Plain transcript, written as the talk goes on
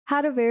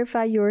How to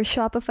verify your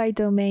Shopify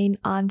domain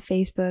on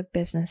Facebook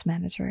Business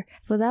Manager.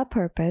 For that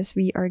purpose,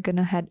 we are going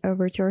to head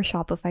over to our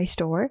Shopify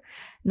store.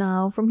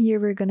 Now, from here,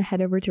 we're going to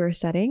head over to our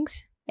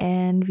settings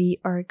and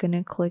we are going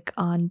to click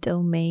on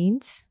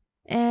domains.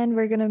 And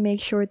we're going to make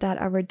sure that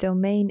our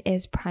domain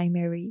is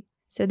primary.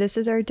 So this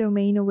is our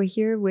domain over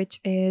here,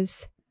 which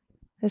is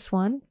this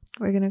one.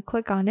 We're going to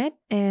click on it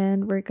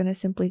and we're going to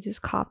simply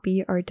just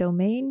copy our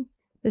domain.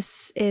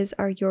 This is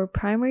your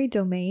primary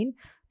domain.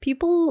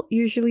 People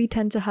usually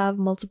tend to have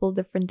multiple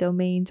different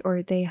domains,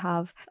 or they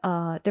have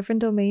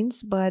different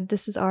domains, but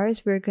this is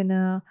ours. We're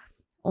gonna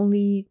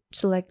only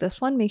select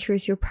this one. Make sure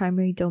it's your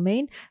primary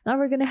domain. Now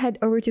we're gonna head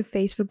over to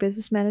Facebook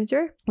Business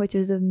Manager, which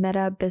is a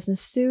Meta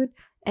Business Suite.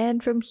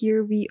 And from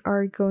here, we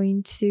are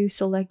going to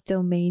select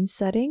domain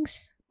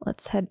settings.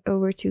 Let's head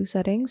over to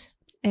settings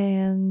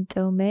and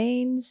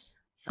domains.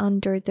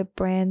 Under the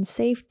brand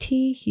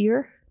safety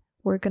here,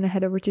 we're gonna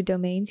head over to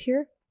domains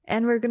here.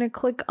 And we're going to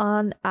click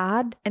on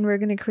add and we're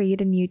going to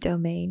create a new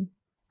domain.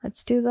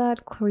 Let's do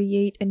that.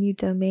 Create a new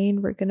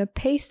domain. We're going to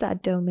paste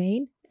that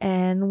domain.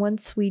 And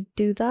once we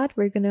do that,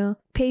 we're going to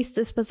paste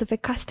the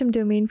specific custom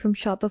domain from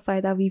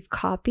Shopify that we've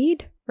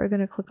copied. We're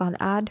going to click on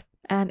add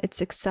and it's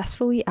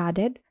successfully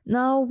added.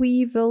 Now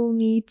we will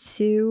need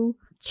to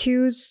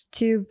choose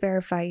to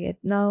verify it.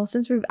 Now,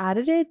 since we've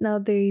added it, now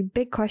the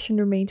big question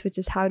remains, which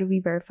is how do we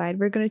verify it?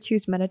 We're going to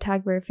choose meta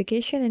tag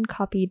verification and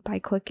copy it by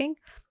clicking.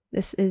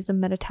 This is the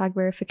meta tag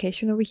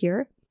verification over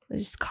here.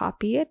 Let's just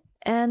copy it.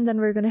 And then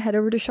we're going to head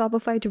over to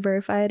Shopify to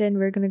verify it. And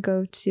we're going to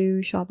go to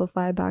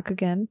Shopify back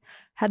again.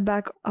 Head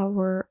back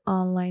our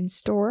online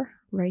store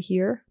right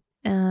here.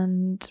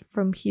 And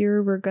from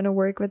here, we're going to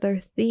work with our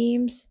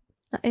themes.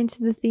 Now,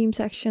 into the theme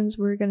sections,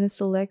 we're going to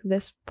select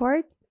this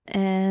part.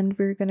 And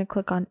we're going to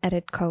click on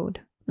edit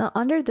code. Now,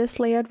 under this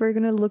layout, we're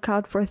going to look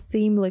out for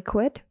theme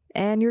liquid.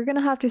 And you're going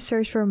to have to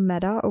search for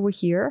meta over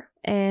here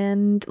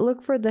and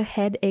look for the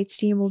head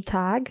HTML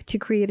tag to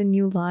create a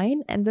new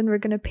line. And then we're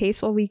going to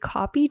paste what we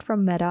copied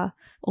from meta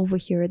over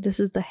here. This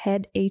is the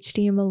head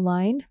HTML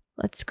line.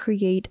 Let's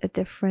create a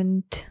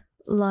different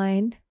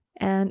line.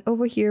 And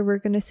over here, we're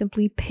going to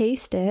simply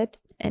paste it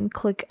and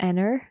click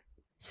enter.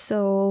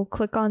 So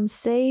click on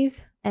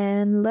save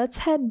and let's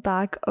head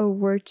back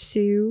over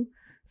to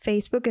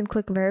Facebook and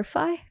click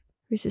verify.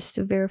 This is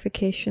the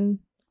verification.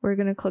 We're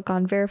going to click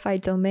on verify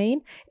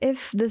domain.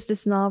 If this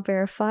does not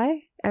verify,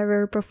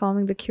 error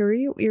performing the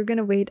query, you're going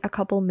to wait a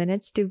couple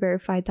minutes to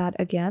verify that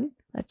again.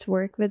 Let's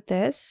work with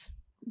this.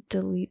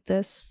 Delete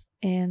this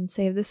and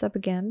save this up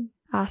again.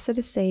 After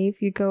the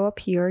save, you go up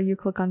here, you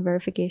click on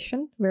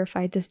verification,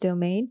 verify this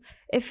domain.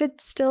 If it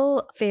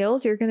still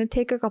fails, you're going to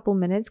take a couple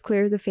minutes,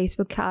 clear the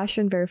Facebook cache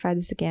and verify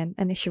this again,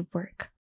 and it should work.